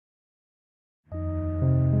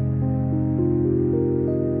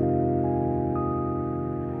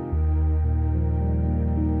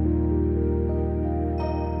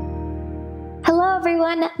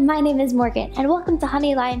my name is Morgan and welcome to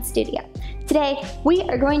Honey Lion Studio. Today, we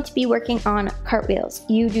are going to be working on cartwheels.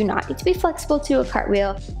 You do not need to be flexible to a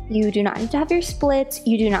cartwheel. You do not need to have your splits.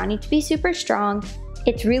 You do not need to be super strong.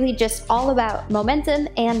 It's really just all about momentum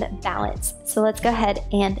and balance. So let's go ahead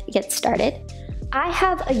and get started. I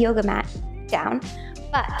have a yoga mat down,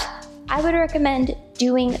 but I would recommend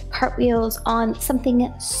doing cartwheels on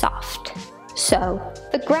something soft. So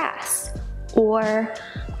the grass, or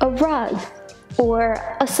a rug, or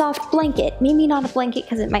a soft blanket. Maybe not a blanket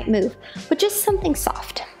because it might move, but just something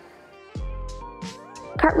soft.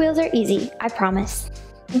 Cartwheels are easy, I promise.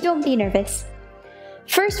 Don't be nervous.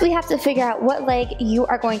 First, we have to figure out what leg you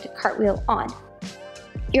are going to cartwheel on.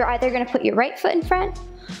 You're either going to put your right foot in front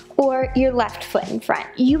or your left foot in front.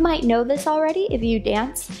 You might know this already if you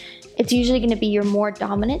dance. It's usually going to be your more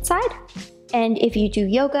dominant side. And if you do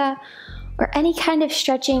yoga or any kind of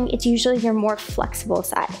stretching, it's usually your more flexible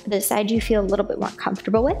side, the side you feel a little bit more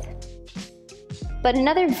comfortable with. But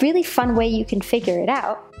another really fun way you can figure it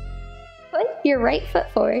out, put your right foot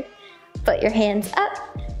forward, put your hands up,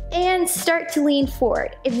 and start to lean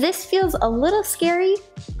forward. If this feels a little scary,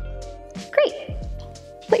 great.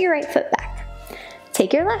 Put your right foot back.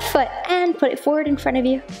 Take your left foot and put it forward in front of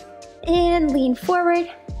you, and lean forward,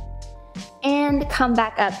 and come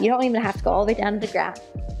back up. You don't even have to go all the way down to the ground.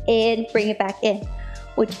 And bring it back in.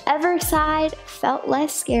 Whichever side felt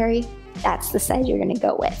less scary, that's the side you're gonna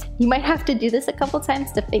go with. You might have to do this a couple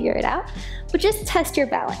times to figure it out, but just test your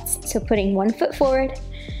balance. So putting one foot forward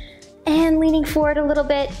and leaning forward a little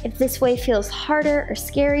bit. If this way feels harder or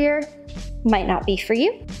scarier, might not be for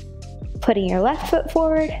you. Putting your left foot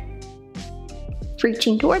forward,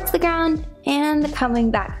 reaching towards the ground, and coming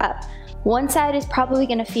back up. One side is probably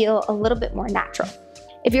gonna feel a little bit more natural.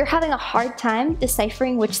 If you're having a hard time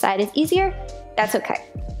deciphering which side is easier, that's okay.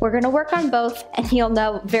 We're gonna work on both and you'll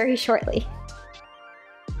know very shortly.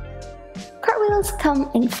 Cartwheels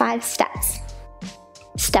come in 5 steps.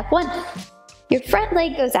 Step 1, your front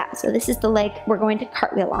leg goes out. So this is the leg we're going to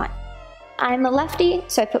cartwheel on. I'm a lefty,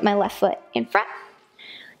 so I put my left foot in front.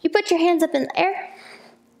 You put your hands up in the air.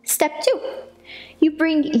 Step 2, you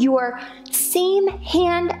bring your same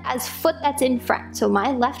hand as foot that's in front. So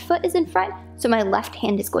my left foot is in front, so my left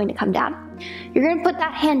hand is going to come down. You're going to put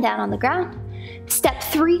that hand down on the ground. Step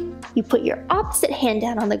 3, you put your opposite hand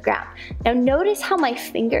down on the ground. Now notice how my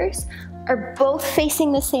fingers are both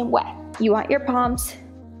facing the same way. You want your palms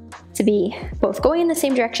to be both going in the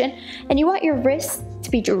same direction, and you want your wrists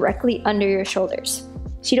to be directly under your shoulders.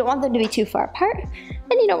 So you don't want them to be too far apart,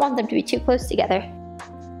 and you don't want them to be too close together.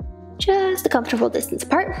 Just a comfortable distance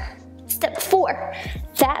apart. Step 4,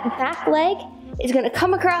 that back leg is going to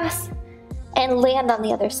come across and land on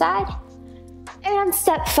the other side. And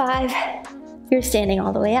step 5, you're standing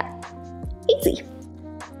all the way up. Easy.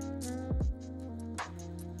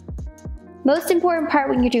 Most important part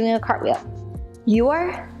when you're doing a cartwheel,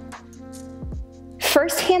 your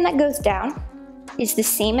first hand that goes down is the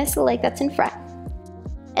same as the leg that's in front.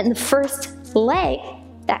 And the first leg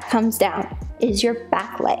that comes down is your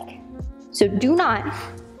back leg. So do not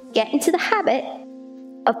get into the habit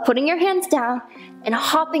of putting your hands down and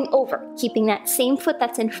hopping over, keeping that same foot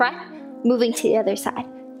that's in front, moving to the other side.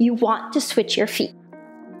 You want to switch your feet.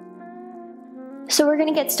 So we're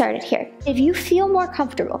gonna get started here. If you feel more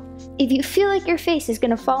comfortable, if you feel like your face is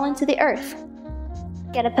gonna fall into the earth,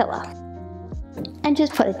 get a pillow and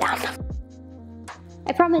just put it down.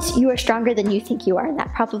 I promise you are stronger than you think you are, and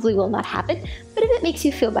that probably will not happen, but if it makes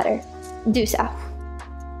you feel better, do so.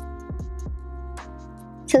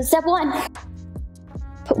 So step 1,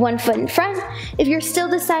 put one foot in front. If you're still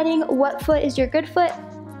deciding what foot is your good foot,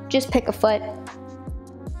 just pick a foot.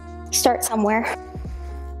 Start somewhere.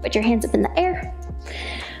 Put your hands up in the air.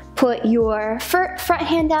 Put your front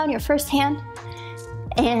hand down, your first hand,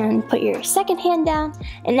 and put your second hand down.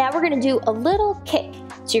 And now we're gonna do a little kick.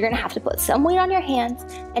 So you're gonna have to put some weight on your hands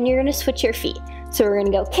and you're gonna switch your feet. So we're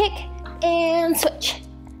gonna go kick and switch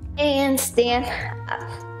and stand up.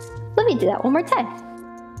 Let me do that one more time.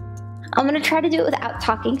 I'm gonna try to do it without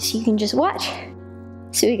talking so you can just watch.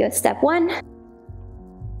 So we go step 1,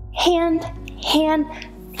 hand,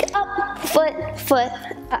 up, foot,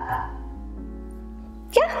 up.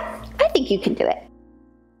 Yeah, I think you can do it.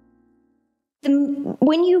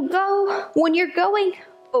 When you're going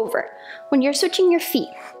over, when you're switching your feet,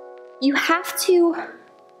 you have to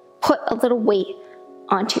put a little weight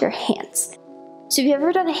onto your hands. So if you've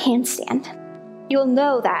ever done a handstand, you'll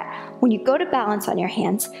know that when you go to balance on your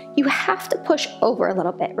hands, you have to push over a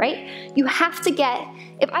little bit, right? You have to get,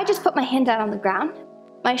 if I just put my hand down on the ground,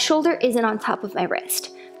 my shoulder isn't on top of my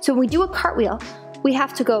wrist. So when we do a cartwheel, we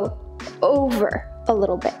have to go over a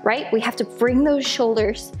little bit, right? We have to bring those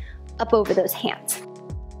shoulders up over those hands.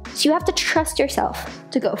 So you have to trust yourself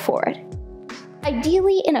to go forward.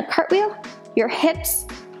 Ideally, in a cartwheel, your hips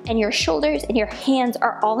and your shoulders and your hands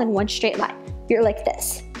are all in one straight line. You're like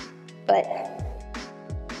this, but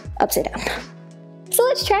upside down. So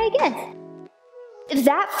let's try again. If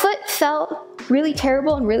that foot felt really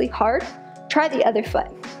terrible and really hard, try the other foot.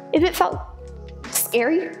 If it felt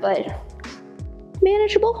scary but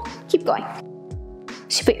manageable, keep going.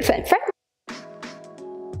 So put your foot in front,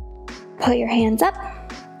 pull your hands up,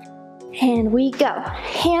 and we go.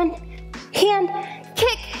 Hand,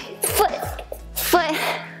 kick, foot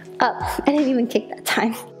up. I didn't even kick that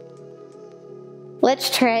time. Let's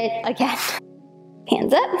try it again.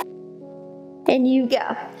 Hands up, and you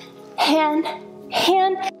go. Hand,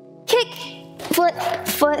 kick, foot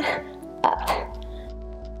up.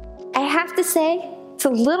 I have to say, it's a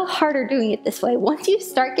little harder doing it this way. Once you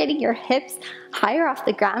start getting your hips higher off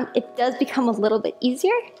the ground, it does become a little bit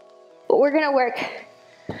easier, but we're gonna work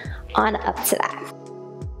on up to that.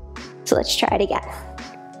 So let's try it again.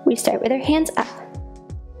 We start with our hands up.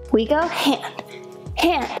 We go hand,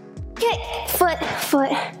 kick, foot,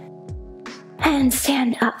 and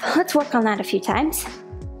stand up. Let's work on that a few times.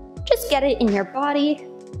 Just get it in your body.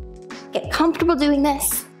 Get comfortable doing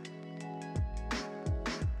this.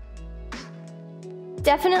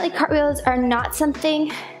 Definitely cartwheels are not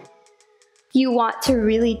something you want to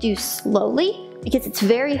really do slowly because it's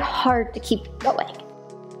very hard to keep going.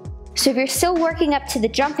 So if you're still working up to the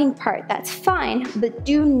jumping part, that's fine, but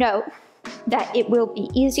do note that it will be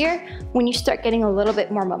easier when you start getting a little bit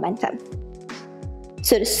more momentum.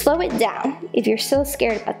 So to slow it down, if you're still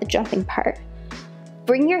scared about the jumping part,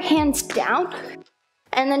 bring your hands down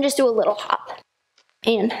and then just do a little hop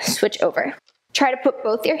and switch over. Try to put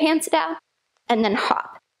both your hands down and then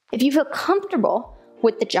hop. If you feel comfortable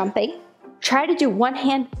with the jumping, try to do one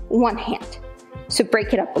hand. So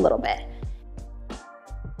break it up a little bit.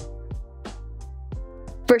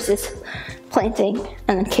 Versus planting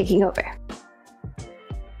and then kicking over.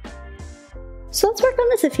 So let's work on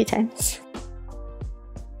this a few times.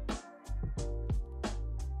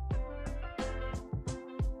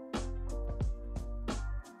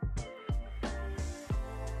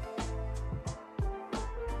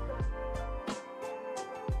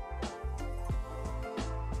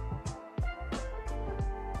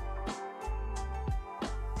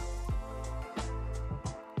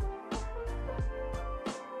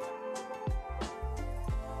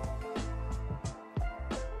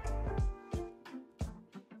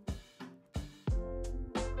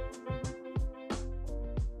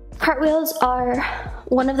 Cartwheels are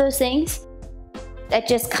one of those things that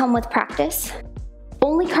just come with practice.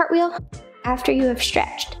 Only cartwheel after you have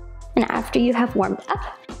stretched and after you have warmed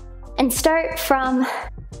up. And start from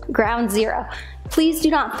ground zero. Please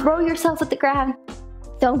do not throw yourself at the ground.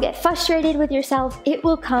 Don't get frustrated with yourself. It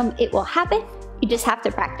will come, it will happen. You just have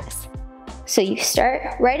to practice. So you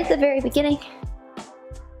start right at the very beginning.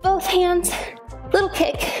 Both hands, little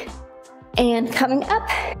kick, and coming up,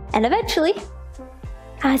 and eventually,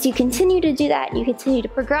 as you continue to do that and you continue to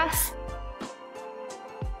progress,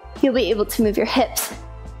 you'll be able to move your hips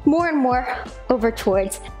more and more over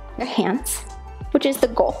towards your hands, which is the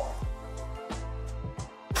goal.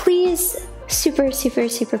 Please, super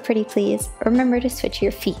pretty please, remember to switch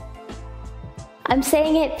your feet. I'm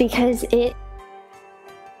saying it because it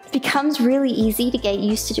becomes really easy to get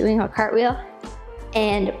used to doing a cartwheel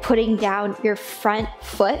and putting down your front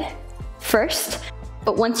foot first.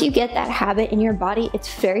 But once you get that habit in your body,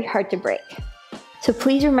 it's very hard to break. So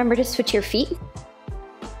please remember to switch your feet.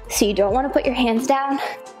 So you don't want to put your hands down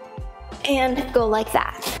and go like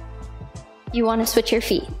that. You want to switch your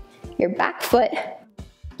feet. Your back foot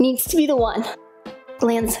needs to be the one that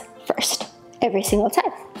lands first every single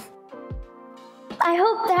time. I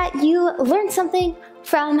hope that you learned something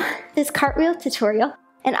from this cartwheel tutorial,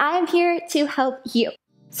 and I am here to help you.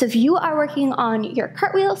 So if you are working on your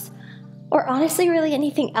cartwheels, or honestly really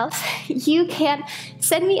anything else, you can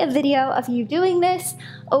send me a video of you doing this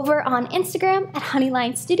over on Instagram at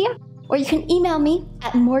Honeyline Studio, or you can email me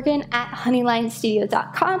at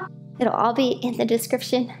morgan@honeylinestudio.com. It'll all be in the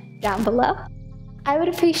description down below. I would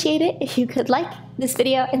appreciate it if you could like this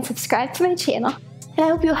video and subscribe to my channel, and I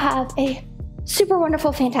hope you'll have a super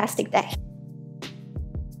wonderful, fantastic day.